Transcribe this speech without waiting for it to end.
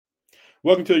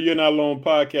Welcome to the You're Not Alone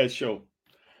podcast show.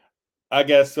 I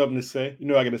got something to say. You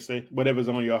know I got to say. Whatever's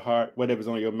on your heart, whatever's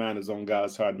on your mind is on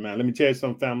God's heart and mind. Let me tell you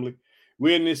something, family.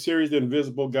 We're in this series, The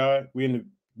Invisible God. We're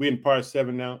in part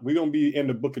 7 now. We're gonna be in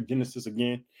the book of Genesis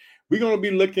again. We're gonna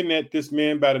be looking at this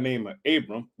man by the name of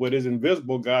Abram. What his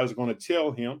invisible God is gonna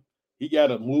tell him. He got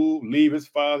to move, leave his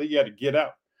father. He got to get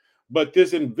out. But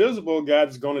this invisible God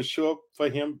is going to show up for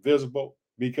him visible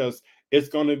because it's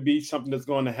going to be something that's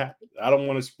going to happen. I don't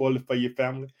want to spoil it for your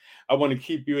family. I want to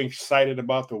keep you excited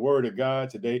about the word of God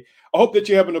today. I hope that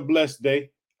you're having a blessed day.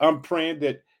 I'm praying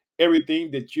that everything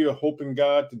that you're hoping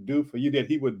God to do for you, that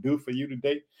He would do for you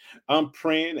today. I'm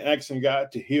praying, asking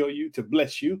God to heal you, to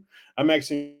bless you. I'm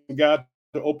asking God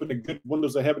to open the good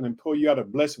windows of heaven and pour you out a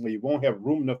blessing where you won't have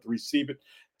room enough to receive it.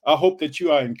 I hope that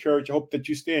you are encouraged. I hope that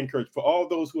you stay encouraged. For all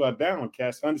those who are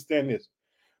downcast, understand this.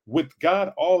 With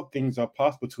God, all things are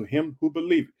possible to him who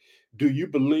believes. Do you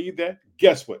believe that?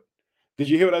 Guess what? Did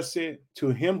you hear what I said? To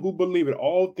him who believes,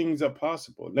 all things are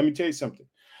possible. Let me tell you something.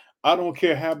 I don't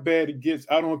care how bad it gets.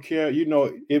 I don't care,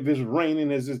 if it's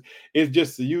raining, it's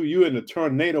just you in a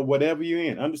tornado, whatever you're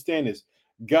in. Understand this.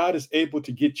 God is able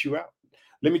to get you out.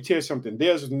 Let me tell you something.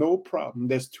 There's no problem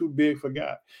that's too big for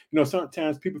God.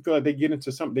 Sometimes people feel like they get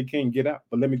into something they can't get out.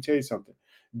 But let me tell you something.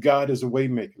 God is a way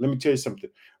maker. Let me tell you something.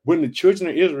 When the children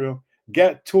of Israel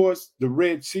got towards the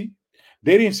Red Sea,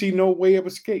 they didn't see no way of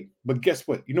escape. But guess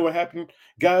what? You know what happened?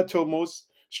 God told Moses,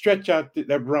 stretch out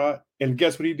that rod. And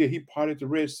guess what he did? He parted the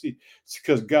Red Sea. It's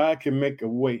because God can make a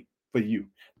way for you.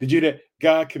 Did you hear that?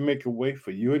 God can make a way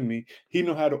for you and me. He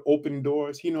know how to open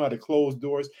doors. He know how to close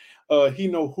doors. He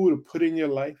know who to put in your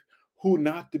life, who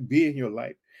not to be in your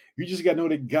life. You just got to know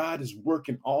that God is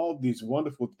working all these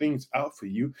wonderful things out for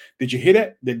you. Did you hear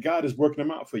that? That God is working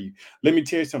them out for you. Let me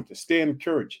tell you something. Stay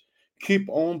encouraged. Keep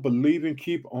on believing.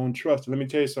 Keep on trusting. Let me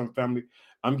tell you something, family.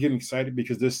 I'm getting excited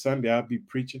because this Sunday I'll be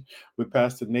preaching with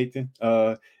Pastor Nathan.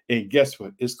 And guess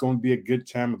what? It's going to be a good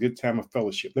time of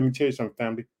fellowship. Let me tell you something,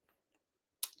 family.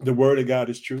 The word of God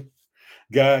is true.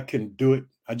 God can do it.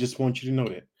 I just want you to know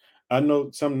that. I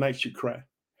know some nights you cry.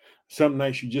 Some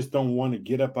nights you just don't want to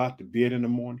get up out the bed in the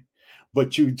morning,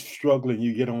 but you struggle and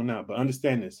you get on out. But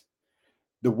understand this.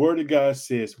 The word of God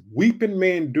says, weeping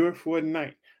may endure for a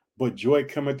night, but joy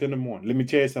cometh in the morning. Let me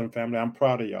tell you something, family. I'm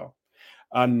proud of y'all.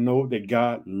 I know that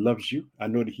God loves you. I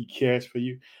know that He cares for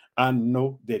you. I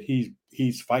know that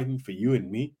He's fighting for you and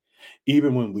me,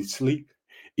 even when we sleep,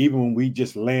 even when we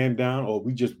just laying down or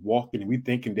we just walking and we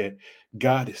thinking that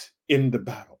God is in the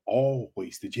battle.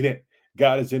 Always. Did you that?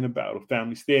 God is in the battle,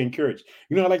 family. Stay encouraged.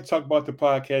 I like to talk about the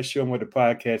podcast show and where the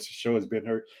podcast show has been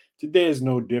heard. Today is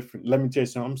no different. Let me tell you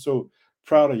something. I'm so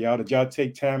proud of y'all that y'all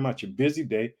take time out your busy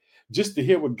day just to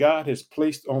hear what God has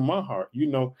placed on my heart.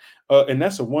 And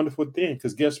that's a wonderful thing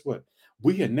because guess what?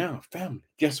 We are now a family.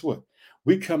 Guess what?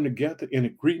 We come together in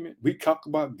agreement. We talk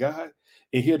about God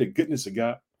and hear the goodness of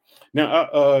God.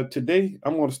 Now, today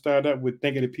I'm going to start out with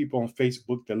thanking the people on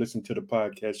Facebook that listen to the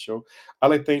podcast show. I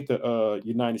like to thank the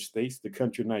United States, the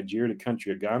country of Nigeria, the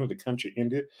country of Ghana, the country of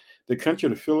India, the country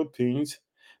of the Philippines,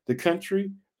 the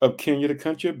country of Kenya, the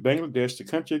country of Bangladesh, the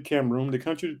country of Cameroon, the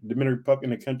country of the Dominican Republic,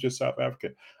 and the country of South Africa.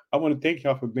 I want to thank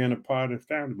y'all for being a part of the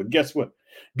family. But guess what?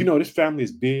 This family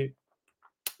is big.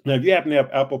 Now, if you happen to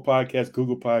have Apple Podcasts,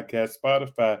 Google Podcasts,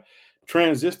 Spotify,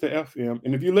 Transistor FM,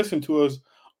 and if you listen to us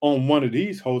on one of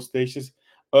these host stations,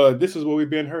 this is where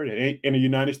we've been heard in the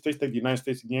United States. Thank the United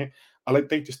States again. I like to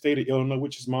thank the state of Illinois,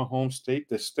 which is my home state,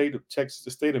 the state of Texas,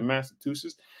 the state of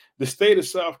Massachusetts, the state of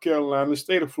South Carolina, the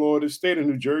state of Florida, the state of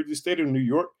New Jersey, the state of New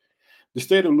York, the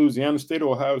state of Louisiana, the state of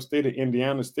Ohio, the state of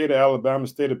Indiana, the state of Alabama, the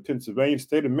state of Pennsylvania, the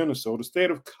state of Minnesota, the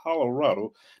state of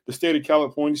Colorado, the state of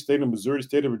California, the state of Missouri, the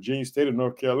state of Virginia, the state of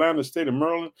North Carolina, the state of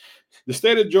Maryland, the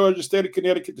state of Georgia, the state of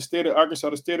Connecticut, the state of Arkansas,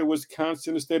 the state of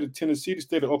Wisconsin, the state of Tennessee, the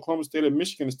state of Oklahoma, the state of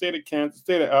Michigan, the state of Kansas, the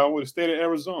state of Iowa, the state of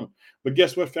Arizona. But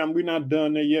guess what, family? We're not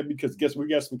done there yet because guess what?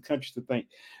 We got some countries to thank.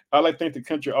 I like to thank the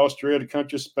country of Australia, the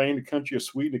country of Spain, the country of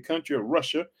Sweden, the country of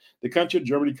Russia, the country of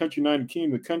Germany, the country of United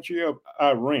Kingdom, the country of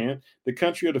Iran, the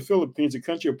country of the Philippines, the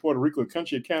country of Puerto Rico, the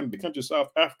country of Canada, the country of South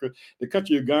Africa, the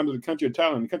country of Uganda, the country of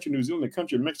Thailand, the country of New Zealand, the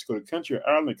country of Mexico, the country of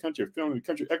Ireland, the country of Finland, the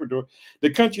country of Ecuador, the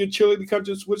country of Chile, the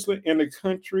country of Switzerland, and the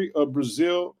country of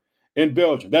Brazil and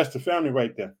Belgium. That's the family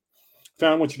right there.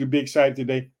 Family, I want you to be excited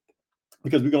today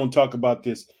because we're going to talk about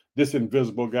this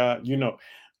invisible God.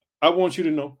 I want you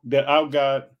to know that our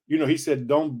God, He said,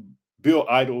 don't build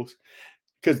idols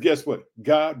because guess what?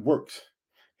 God works.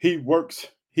 He works.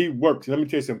 He works. Let me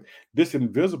tell you something. This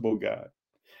invisible God,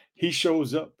 He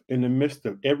shows up in the midst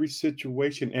of every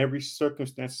situation, every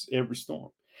circumstance, every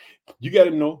storm. You got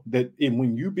to know that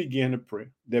when you begin to pray,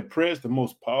 that prayer is the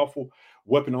most powerful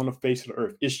weapon on the face of the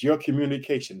earth. It's your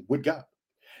communication with God.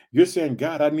 You're saying,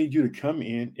 God, I need you to come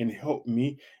in and help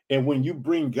me. And when you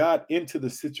bring God into the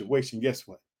situation, guess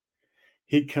what?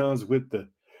 He comes with the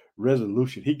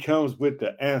resolution. He comes with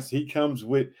the answer. He comes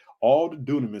with all the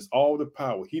dunamis, all the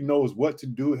power. He knows what to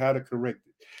do, how to correct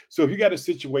it. So if you got a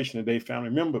situation today, family,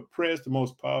 remember, prayer is the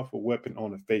most powerful weapon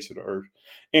on the face of the earth.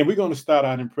 And we're going to start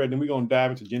out in prayer. Then we're going to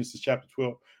dive into Genesis chapter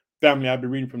 12. Family, I'll be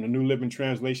reading from the New Living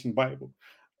Translation Bible.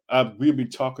 We'll be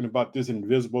talking about this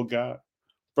invisible God.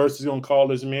 First, he's going to call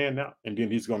this man out, and then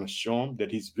he's going to show him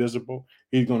that he's visible.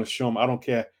 He's going to show him, I don't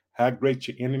care how great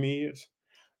your enemy is,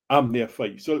 I'm there for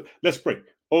you. So let's pray.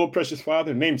 Oh, precious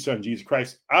Father, in the name of Son, Jesus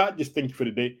Christ, I just thank you for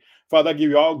today. Father, I give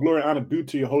you all glory, honor, due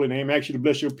to your holy name. I ask you to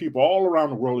bless your people all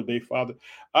around the world today, Father.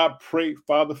 I pray,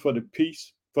 Father, for the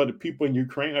peace for the people in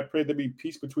Ukraine. I pray there be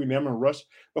peace between them and Russia.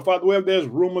 But Father, where there's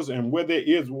rumors and where there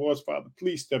is wars, Father,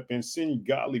 please step in, send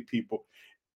godly people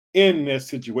in that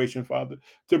situation, Father,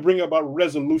 to bring about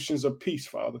resolutions of peace,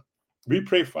 Father. We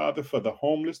pray, Father, for the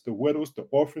homeless, the widows, the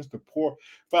orphans, the poor.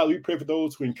 Father, we pray for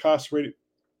those who are incarcerated.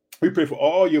 We pray for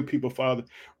all your people, Father.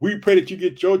 We pray that you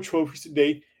get your trophies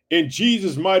today. In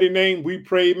Jesus' mighty name, we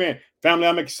pray, amen. Family,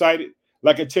 I'm excited.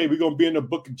 Like I tell you, we're going to be in the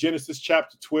book of Genesis,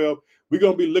 chapter 12. We're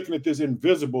going to be looking at this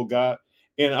invisible God,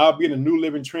 and I'll be in the New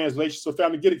Living Translation. So,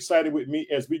 family, get excited with me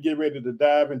as we get ready to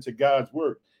dive into God's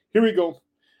word. Here we go.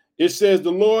 It says,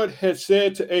 the Lord had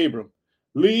said to Abram,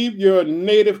 leave your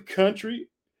native country,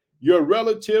 your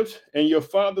relatives, and your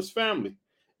father's family,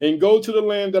 and go to the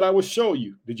land that I will show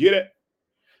you. Did you hear that?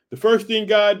 The first thing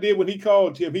God did when he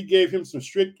called him, he gave him some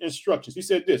strict instructions. He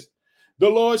said this, the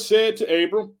Lord said to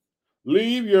Abram,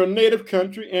 leave your native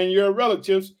country and your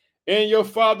relatives and your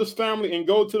father's family and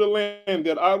go to the land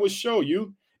that I will show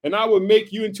you, and I will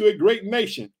make you into a great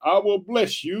nation. I will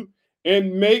bless you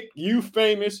and make you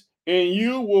famous, and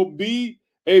you will be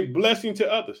a blessing to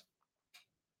others.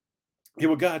 Hear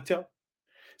what God tell him?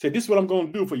 Say, this is what I'm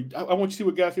going to do for you. I want you to see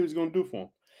what God said he's going to do for him.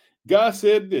 God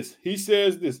said this. He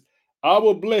says this. I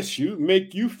will bless you,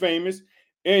 make you famous,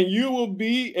 and you will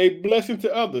be a blessing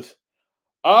to others.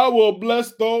 I will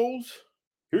bless those.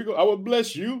 Here we go. I will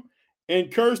bless you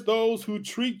and curse those who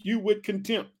treat you with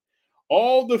contempt.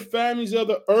 All the families of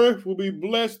the earth will be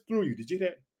blessed through you. Did you hear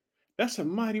that? That's a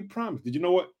mighty promise. Did you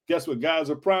know what? Guess what?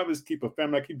 God's a promise keeper,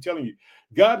 family. I keep telling you.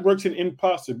 God works in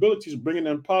impossibilities, bringing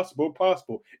the impossible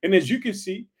possible. And as you can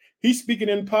see, he's speaking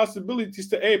impossibilities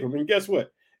to Abram. And guess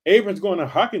what? Abram's going to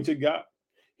hearken to God.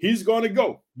 He's going to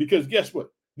go because guess what?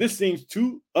 This seems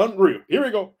too unreal. Here we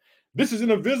go. This is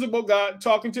an invisible God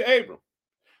talking to Abram.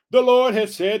 The Lord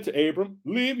has said to Abram,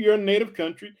 leave your native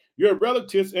country, your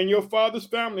relatives, and your father's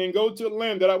family and go to the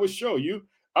land that I will show you.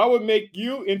 I will make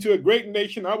you into a great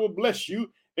nation. I will bless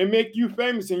you and make you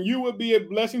famous, and you will be a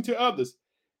blessing to others.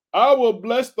 I will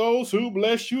bless those who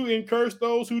bless you and curse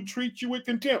those who treat you with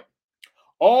contempt.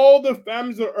 All the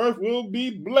families of earth will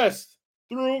be blessed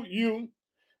through you.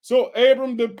 So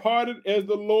Abram departed as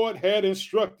the Lord had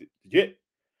instructed. Let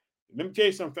me tell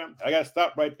you something, family. I got to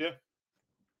stop right there.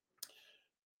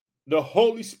 The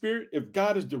Holy Spirit, if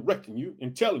God is directing you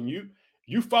and telling you,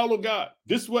 you follow God.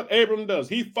 This is what Abram does.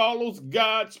 He follows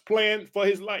God's plan for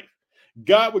his life.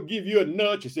 God would give you a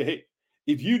nudge and say, hey,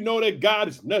 if you know that God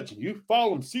is nudging you,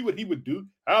 follow him, see what he would do.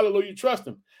 Hallelujah, trust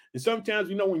him. And sometimes,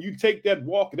 when you take that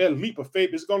walk, that leap of faith,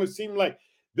 it's going to seem like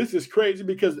this is crazy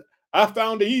because I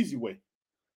found the easy way.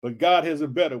 But God has a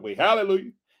better way.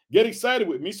 Hallelujah. Get excited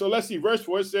with me. So let's see. Verse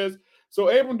 4 says, so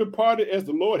Abram departed as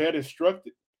the Lord had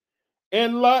instructed,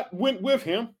 and Lot went with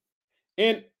him.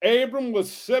 And Abram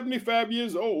was 75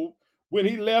 years old when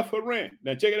he left Haran.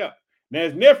 Now check it out. Now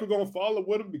his nephew going to follow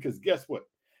with him because guess what?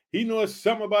 He knows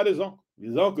something about his uncle.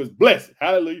 His uncle's blessed.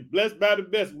 Hallelujah. Blessed by the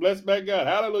best. Blessed by God.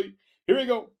 Hallelujah. Here we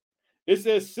go. It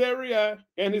says Sarai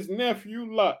and his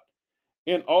nephew Lot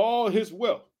and all his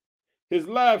wealth, his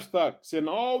livestock, and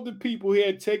all the people he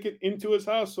had taken into his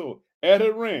household at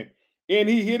Haran. And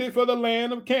he hid it for the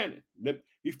land of Canaan.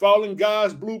 He's following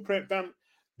God's blueprint, family.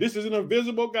 This is an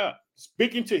invisible God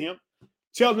speaking to him,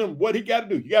 telling him what he got to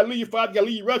do. You got to leave your father, you got to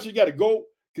leave your relatives, you got to go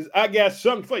because I got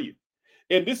something for you.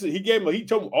 And he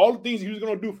told him all the things he was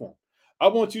going to do for him. I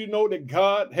want you to know that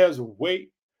God has a way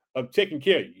of taking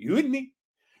care of you and me.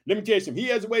 Let me tell you something. He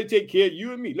has a way to take care of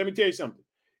you and me. Let me tell you something.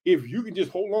 If you can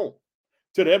just hold on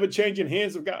to the ever-changing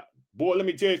hands of God, boy, let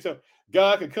me tell you something.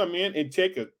 God can come in and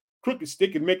take a crooked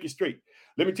stick and make it straight.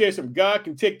 Let me tell you something. God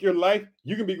can take your life.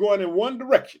 You can be going in one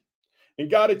direction,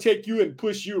 and God will take you and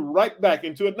push you right back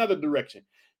into another direction.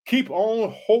 Keep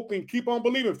on hoping. Keep on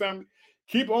believing, family.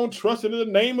 Keep on trusting in the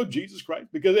name of Jesus Christ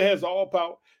because it has all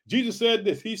power. Jesus said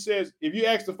this. He says, if you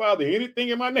ask the Father anything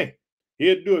in my name,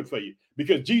 He'll do it for you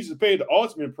because Jesus paid the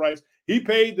ultimate price. He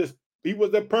paid this. He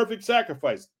was the perfect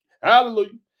sacrifice. Hallelujah.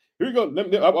 Here we go.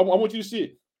 I want you to see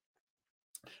it.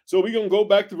 So we're going to go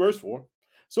back to verse 4.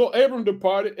 So Abram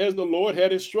departed as the Lord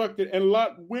had instructed, and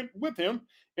Lot went with him.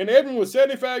 And Abram was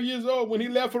 75 years old when he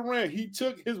left Haran. He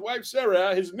took his wife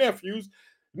Sarah, his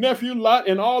nephew Lot,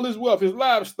 and all his wealth, his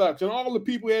livestock, and all the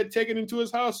people he had taken into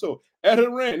his household at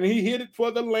Haran, and he headed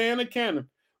for the land of Canaan.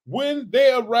 When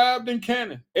they arrived in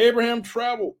Canaan, Abraham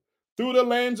traveled through the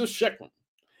lands of Shechem.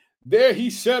 There he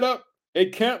set up a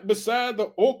camp beside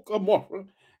the oak of Moreh,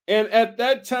 and at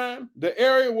that time the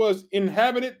area was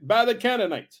inhabited by the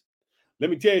Canaanites. Let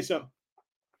me tell you something.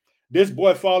 This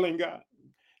boy following God.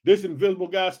 This invisible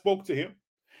God spoke to him.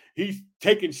 He's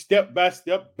taking step by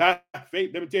faith.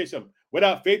 Let me tell you something.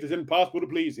 Without faith, it's impossible to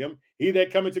please him. He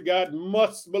that cometh to God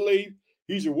must believe.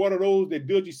 He's one of those that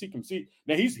diligently seek him. See,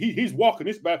 now he's walking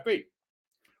this by faith.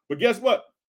 But guess what?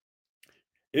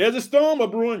 There's a storm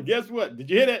brewing. Guess what? Did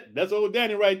you hear that? That's old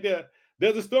Danny right there.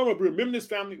 There's a storm brewing. Remember this,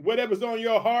 family. Whatever's on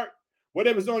your heart,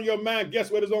 whatever's on your mind,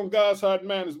 guess what is on God's heart and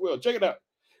mind as well. Check it out.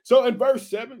 So in verse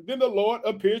 7, then the Lord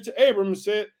appeared to Abram and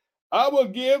said, I will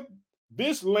give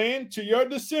this land to your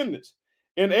descendants.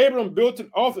 And Abram built an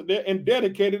altar there and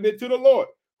dedicated it to the Lord,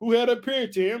 who had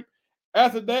appeared to him.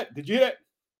 After that, did you hear that?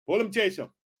 Well, let me tell you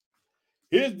something.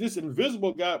 Here's this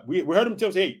invisible God. We heard him tell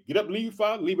us, hey, get up, leave your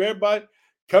father, leave everybody.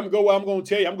 Come go where I'm going to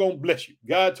tell you. I'm going to bless you.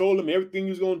 God told him everything he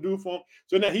was going to do for him.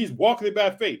 So now he's walking it by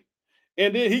faith.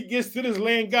 And then he gets to this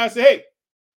land. God said, hey,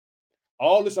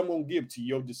 all this I'm going to give to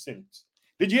your descendants.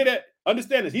 Did you hear that?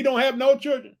 Understand this. He don't have no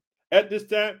children at this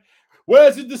time.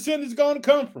 Where's his descendants going to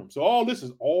come from? So all this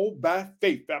is all by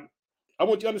faith, family. I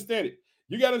want you to understand it.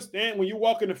 You got to understand when you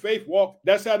walk in the faith walk,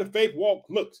 that's how the faith walk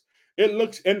looks. It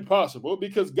looks impossible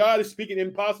because God is speaking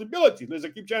impossibilities. As I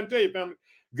keep trying to tell you, family,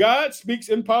 God speaks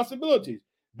impossibilities.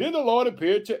 Then the Lord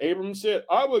appeared to Abram and said,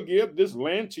 I will give this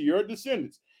land to your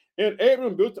descendants. And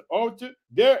Abram built an altar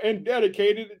there and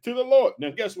dedicated it to the Lord.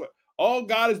 Now, guess what? All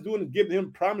God is doing is giving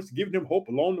him promise, giving him hope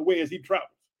along the way as he travels.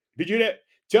 Did you hear that?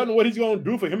 Telling him what he's going to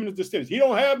do for him and his descendants. He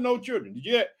don't have no children. Did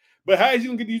you hear that? But how is he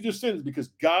going to get these descendants? Because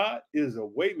God is a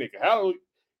way maker. Hallelujah.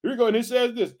 Here we go. And it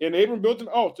says this. And Abram built an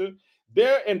altar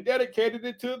there and dedicated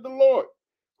it to the Lord,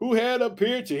 who had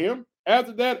appeared to him.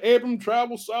 After that, Abram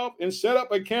traveled south and set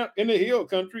up a camp in the hill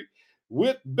country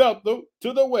with Bethel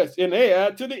to the west and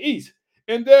Ai to the east.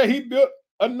 And there he built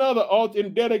another altar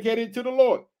and dedicated it to the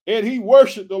Lord. And he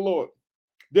worshiped the Lord.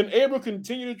 Then Abram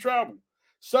continued to travel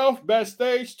south by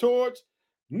stage towards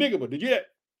Negeb. Did you hear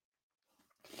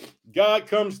that? God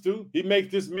comes through. He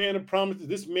makes this man a promise.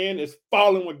 This man is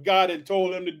following what God had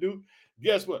told him to do.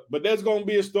 Guess what? But there's going to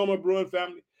be a storm of brewing,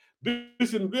 family.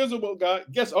 This invisible God,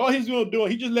 guess all he's going to do,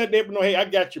 he just let Abram know, hey, I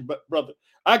got you, brother.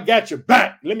 I got your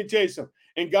back. Let me tell you something.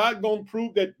 And God going to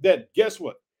prove that guess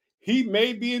what? He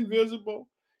may be invisible.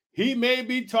 He may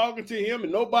be talking to him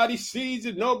and nobody sees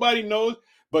it. Nobody knows.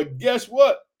 But guess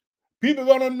what? People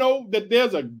are going to know that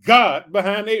there's a God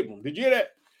behind Abram. Did you hear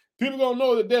that? People are going to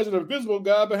know that there's an invisible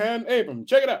God behind Abram.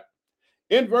 Check it out.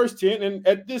 In verse 10, and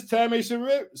at this time a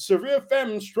severe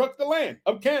famine struck the land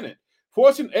of Canaan,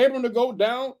 forcing Abram to go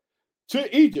down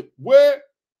to Egypt, where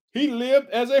he lived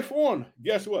as a foreigner.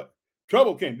 Guess what?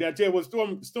 Trouble came. Did I tell you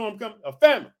what storm come? A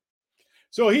famine.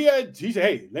 So he said,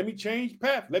 hey, let me change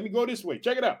path. Let me go this way.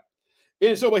 Check it out.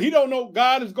 And so, but he don't know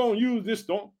God is going to use this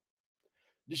storm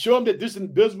to show him that this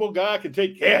invisible God can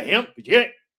take care of him. Yeah.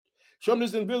 Show him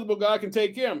this invisible God can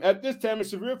take care of him. At this time, a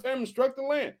severe famine struck the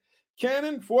land.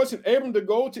 Canaan, forcing Abram to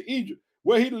go to Egypt,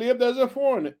 where he lived as a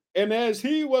foreigner. And as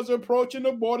he was approaching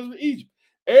the borders of Egypt,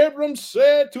 Abram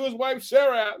said to his wife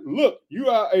Sarah, look, you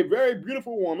are a very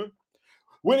beautiful woman.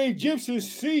 When Egyptians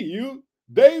see you,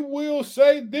 they will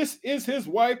say, this is his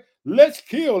wife. Let's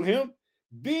kill him.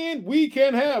 Then we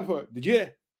can have her. Did you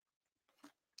hear?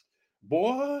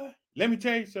 Boy, let me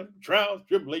tell you something. Trials,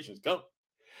 tribulations come.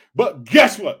 But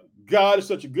guess what? God is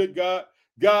such a good God.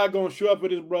 God going to show up for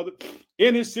his brother.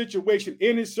 In his situation,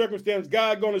 in his circumstance,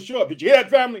 God going to show up. Did you hear that,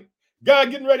 family?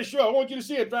 God getting ready to show up. I want you to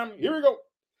see it, family. Here we go.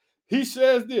 He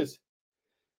says this.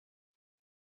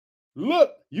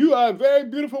 Look, you are a very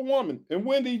beautiful woman. And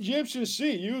when the Egyptians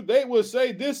see you, they will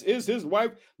say, this is his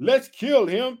wife. Let's kill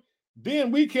him.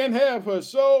 Then we can have her.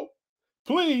 So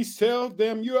please tell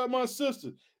them you are my sister.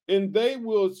 And they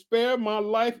will spare my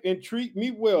life and treat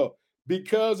me well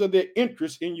because of their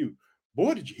interest in you.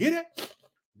 Boy, did you hear that?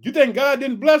 You think God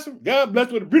didn't bless him? God blessed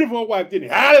him with a beautiful wife, didn't he?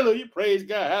 Hallelujah. Praise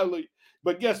God. Hallelujah.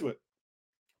 But guess what?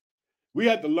 We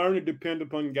have to learn to depend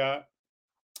upon God.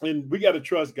 And we got to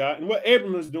trust God. And what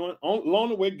Abram is doing along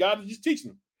the way, God is just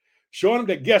teaching him. Showing him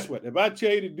that, guess what? If I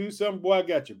tell you to do something, boy, I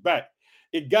got your back.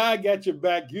 If God got your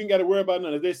back, you ain't got to worry about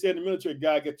nothing. As they say in the military,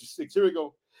 God got your six. Here we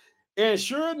go. And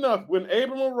sure enough, when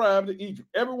Abram arrived in Egypt,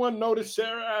 everyone noticed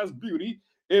Sarai's beauty.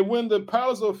 And when the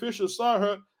palace officials saw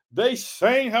her, they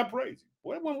sang her praises.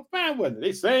 Boy, that one was fine, wasn't it?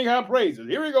 They sang her praises.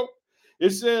 Here we go.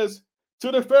 It says,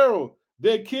 to the Pharaoh,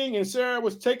 their king, and Sarah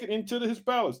was taken into his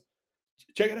palace.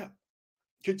 Check it out.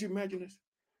 Could you imagine this?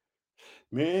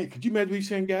 Man, could you imagine me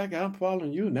saying, God, I'm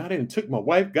following you. Now they done took my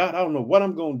wife. God, I don't know what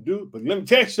I'm going to do. But let me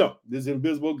tell you something. This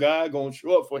invisible God going to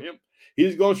show up for him.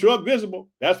 He's going to show up visible.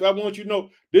 That's what I want you to know.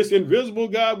 This invisible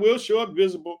God will show up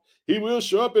visible. He will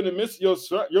show up in the midst of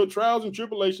your trials and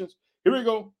tribulations. Here we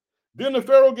go. Then the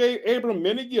Pharaoh gave Abram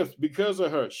many gifts because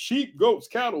of her sheep, goats,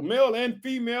 cattle, male and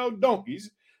female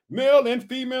donkeys, male and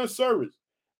female servants,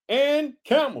 and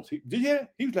camels. He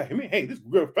was like, man, hey, this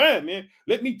girl fine, man.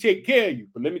 Let me take care of you.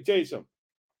 But let me tell you something.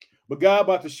 But God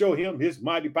about to show him his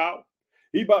mighty power.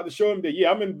 He about to show him that, yeah,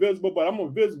 I'm invisible, but I'm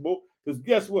invisible because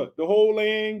guess what? The whole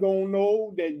land going to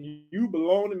know that you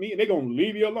belong to me, and they're going to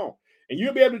leave you alone. And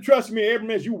you'll be able to trust me,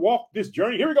 Abram, as you walk this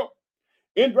journey. Here we go.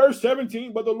 In verse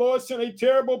 17, but the Lord sent a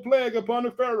terrible plague upon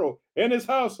the Pharaoh and his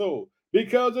household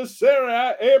because of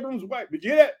Sarai, Abram's wife. Did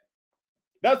you hear that?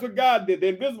 That's what God did, the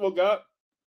invisible God.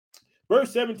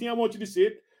 Verse 17, I want you to see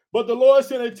it. But the Lord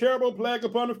sent a terrible plague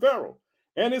upon the Pharaoh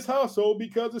and his household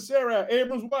because of Sarai,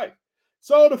 Abram's wife.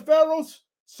 So the Pharaoh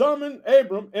summoned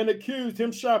Abram and accused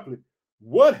him sharply.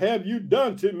 What have you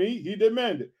done to me? He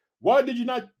demanded. Why did you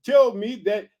not tell me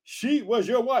that she was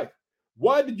your wife?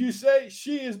 Why did you say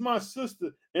she is my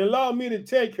sister and allow me to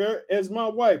take her as my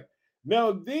wife?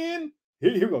 Now then,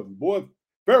 here goes, boy.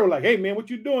 Pharaoh like, hey man, what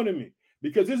you doing to me?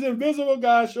 Because this invisible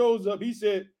guy shows up. He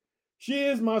said, she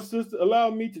is my sister.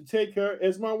 Allow me to take her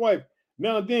as my wife.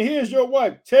 Now then, here's your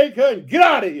wife. Take her and get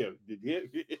out of here.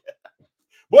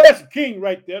 Boy, that's a king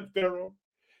right there, Pharaoh.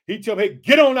 He told me, hey,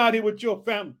 get on out here with your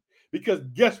family. Because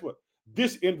guess what?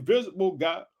 This invisible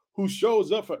God who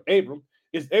shows up for Abram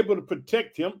is able to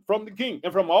protect him from the king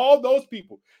and from all those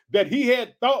people that he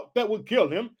had thought that would kill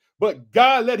him. But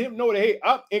God let him know that, hey,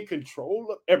 I'm in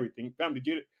control of everything. Family,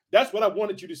 get it? That's what I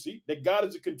wanted you to see, that God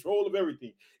is in control of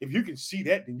everything. If you can see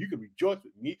that, then you can rejoice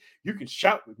with me. You can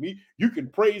shout with me. You can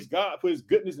praise God for his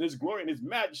goodness and his glory and his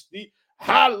majesty.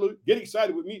 Hallelujah. Get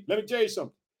excited with me. Let me tell you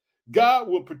something. God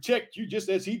will protect you just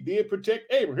as he did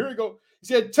protect Abram. Here we go. He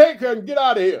said, take her and get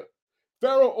out of here.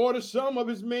 Pharaoh ordered some of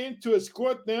his men to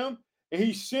escort them, and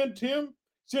he sent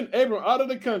Abram out of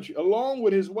the country along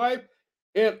with his wife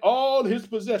and all his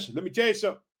possessions. Let me tell you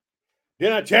something.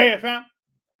 Didn't I tell you, fam?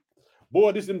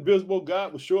 Boy, this invisible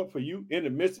God will show up for you in the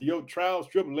midst of your trials,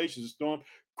 tribulations, and storm.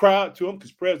 Cry out to him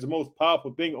because prayer is the most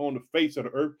powerful thing on the face of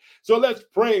the earth. So let's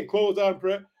pray and close out in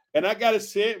prayer. And I got to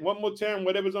say it one more time,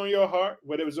 whatever's on your heart,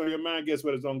 whatever's on your mind, guess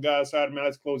what is on God's side of man.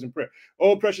 Let's close in prayer.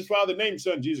 Oh, precious Father, in the name of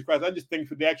your Son, Jesus Christ, I just thank you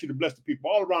for the action to bless the people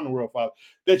all around the world, Father,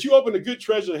 that you open the good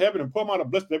treasure of heaven and pour them out a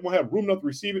blessing. They won't have room enough to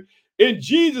receive it. In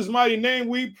Jesus' mighty name,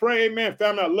 we pray, amen.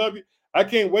 Family, I love you. I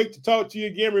can't wait to talk to you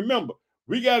again. Remember,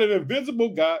 we got an invisible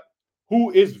God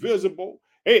who is visible.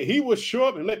 Hey, he will show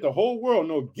up and let the whole world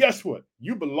know, guess what?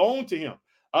 You belong to him.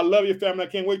 I love you, family. I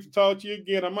can't wait to talk to you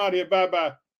again. I'm out here.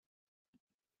 Bye-bye.